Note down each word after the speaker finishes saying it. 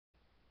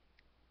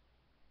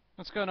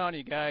What's going on,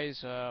 you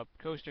guys?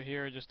 Coaster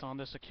here, just on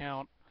this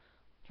account.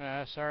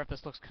 Sorry if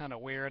this looks kind of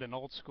weird and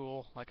old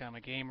school, like I'm a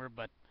gamer,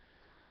 but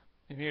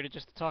I'm here to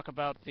just talk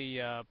about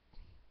the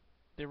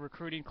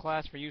recruiting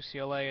class for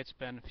UCLA. It's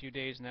been a few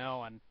days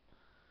now, and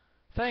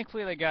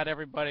thankfully they got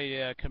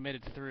everybody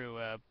committed through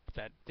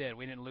that did.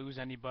 We didn't lose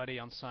anybody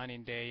on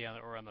signing day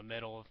or in the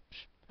middle of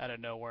out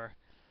of nowhere.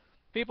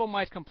 People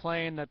might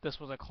complain that this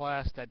was a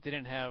class that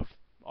didn't have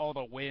all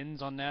the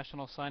wins on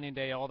National Signing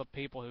Day, all the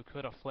people who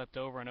could have flipped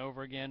over and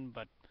over again,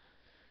 but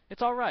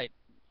it's all right.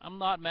 I'm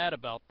not mad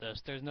about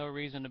this. There's no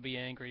reason to be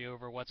angry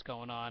over what's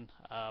going on.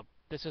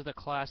 This is the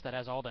class that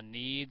has all the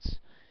needs.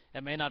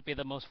 It may not be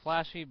the most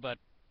flashy, but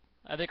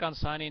I think on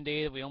signing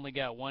day we only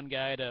got one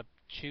guy to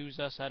choose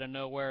us out of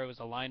nowhere. It was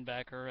a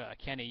linebacker,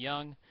 Kenny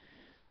Young.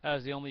 That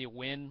was the only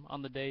win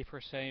on the day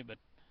per se, but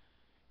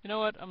you know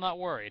what? I'm not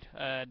worried.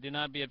 Do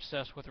not be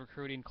obsessed with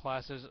recruiting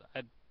classes.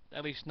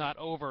 At least not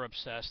over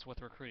obsessed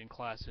with recruiting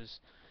classes.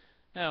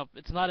 No,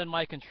 it's not in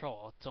my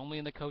control. It's only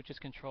in the coach's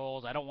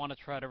controls. I don't want to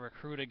try to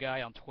recruit a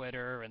guy on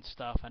Twitter and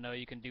stuff. I know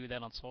you can do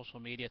that on social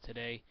media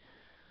today.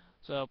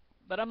 So,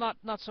 but I'm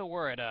not so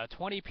worried.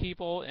 20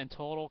 people in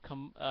total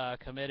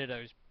committed.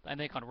 I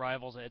think on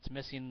Rivals it's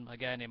missing a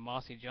guy named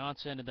Mossy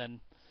Johnson, and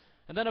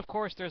then of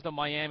course there's the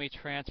Miami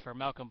transfer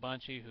Malcolm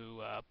Bunchy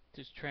who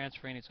is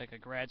transferring. He's like a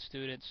grad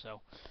student,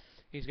 so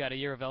he's got a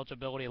year of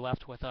eligibility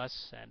left with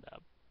us, and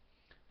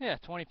yeah,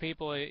 20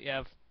 people. You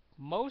have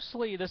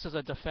mostly this is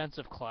a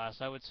defensive class.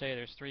 I would say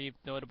there's three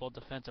notable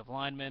defensive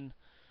linemen.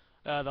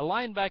 The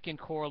linebacking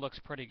core looks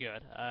pretty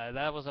good.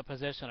 That was a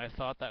position I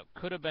thought that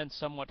could have been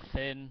somewhat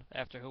thin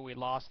after who we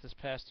lost this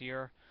past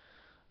year.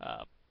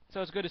 Uh,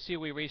 so it's good to see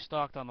we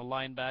restocked on the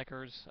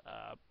linebackers.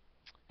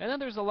 And then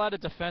there's a lot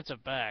of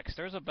defensive backs.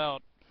 There's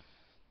about,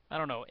 I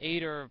don't know,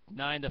 8 or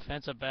 9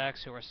 defensive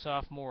backs who are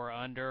sophomore or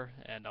under,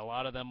 and a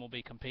lot of them will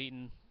be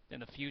competing in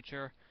the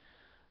future.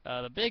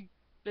 The big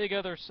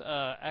other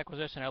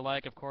acquisition I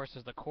like, of course,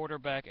 is the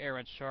quarterback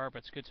Aaron Sharp.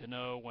 It's good to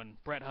know when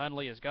Brett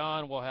Hundley is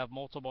gone, we'll have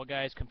multiple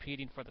guys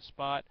competing for the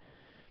spot.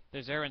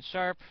 There's Aaron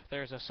Sharp.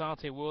 There's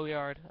Asante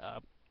Woolyard,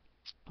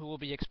 who will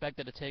be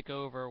expected to take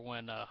over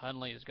when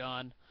Hundley is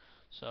gone.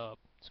 So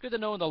it's good to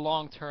know in the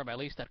long term, at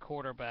least at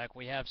quarterback,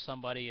 we have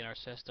somebody in our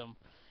system.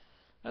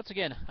 That's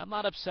again, I'm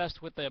not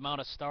obsessed with the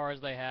amount of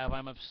stars they have.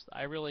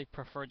 I really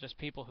prefer just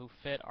people who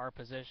fit our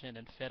position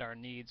and fit our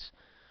needs.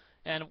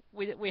 And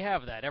we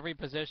have that. Every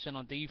position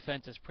on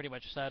defense is pretty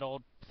much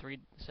settled.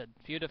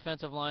 Few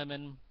defensive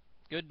linemen,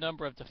 good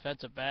number of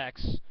defensive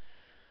backs,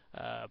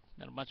 and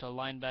a bunch of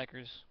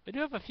linebackers. We do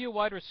have a few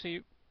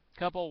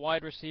couple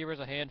wide receivers,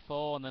 a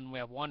handful, and then we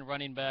have one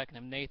running back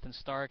named Nathan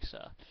Starks.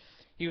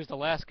 He was the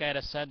last guy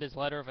to send his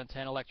letter of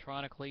intent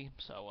electronically.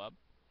 So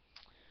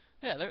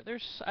yeah,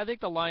 there's I think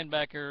the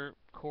linebacker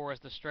core is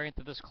the strength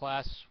of this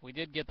class. We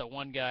did get the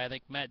one guy, I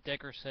think Matt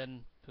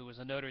Dickerson, who was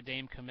a Notre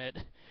Dame commit,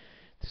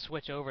 to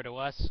switch over to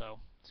us, so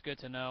it's good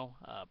to know.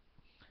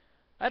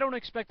 I don't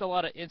expect a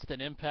lot of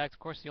instant impact. Of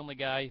course, the only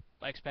guy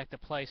I expect to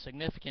play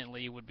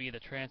significantly would be the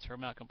transfer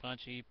Malcolm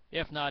Bunchy.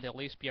 If not, he'll at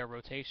least be our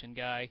rotation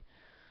guy.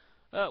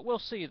 We'll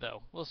see,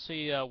 though. We'll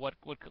see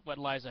what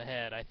lies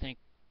ahead. I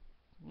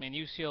mean,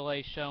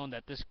 UCLA's shown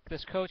that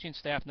this coaching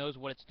staff knows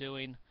what it's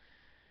doing,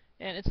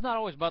 and it's not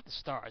always about the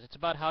stars. It's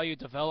about how you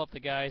develop the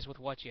guys with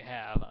what you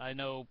have. I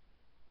know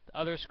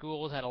other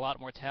schools had a lot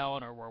more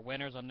talent or were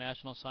winners on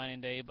National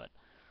Signing Day, but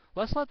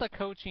let's let the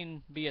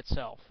coaching be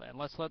itself, and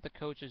let's let the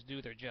coaches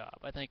do their job.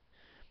 I think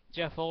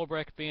Jeff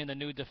Ulbrich being the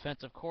new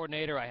defensive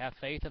coordinator, I have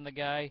faith in the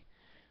guy.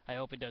 I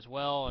hope he does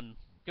well, and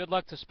good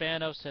luck to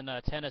Spanos in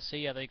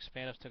Tennessee. I think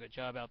Spanos took a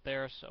job out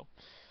there, so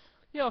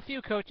a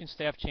few coaching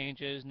staff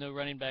changes, new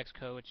running backs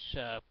coach,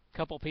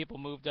 couple people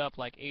moved up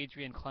like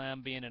Adrian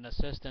Clem being an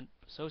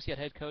associate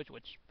head coach,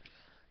 which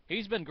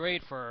he's been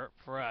great for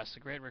us, a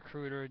great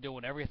recruiter,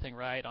 doing everything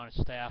right on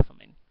his staff. I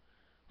mean,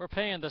 we're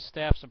paying the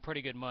staff some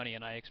pretty good money,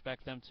 and I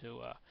expect them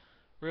to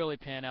really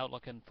pan out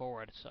looking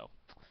forward. So,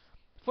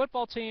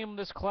 football team,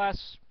 this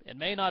class, it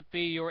may not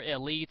be your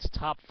elite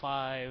top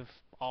 5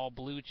 all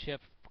blue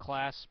chip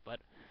class, but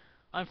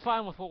I'm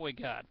fine with what we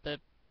got. The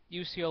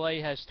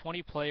UCLA has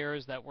 20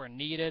 players that were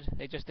needed.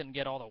 They just didn't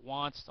get all the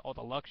wants, all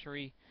the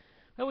luxury.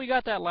 But we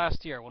got that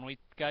last year when we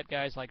got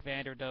guys like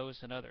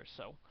Vanderdoes and others.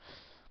 So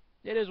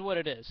it is what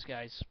it is,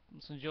 guys.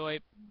 Let's enjoy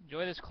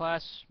this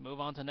class. Move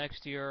on to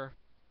next year.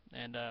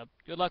 And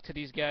good luck to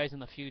these guys in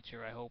the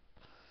future. I hope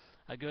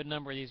a good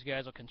number of these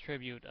guys will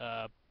contribute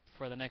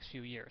for the next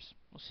few years.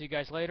 We'll see you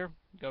guys later.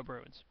 Go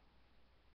Bruins.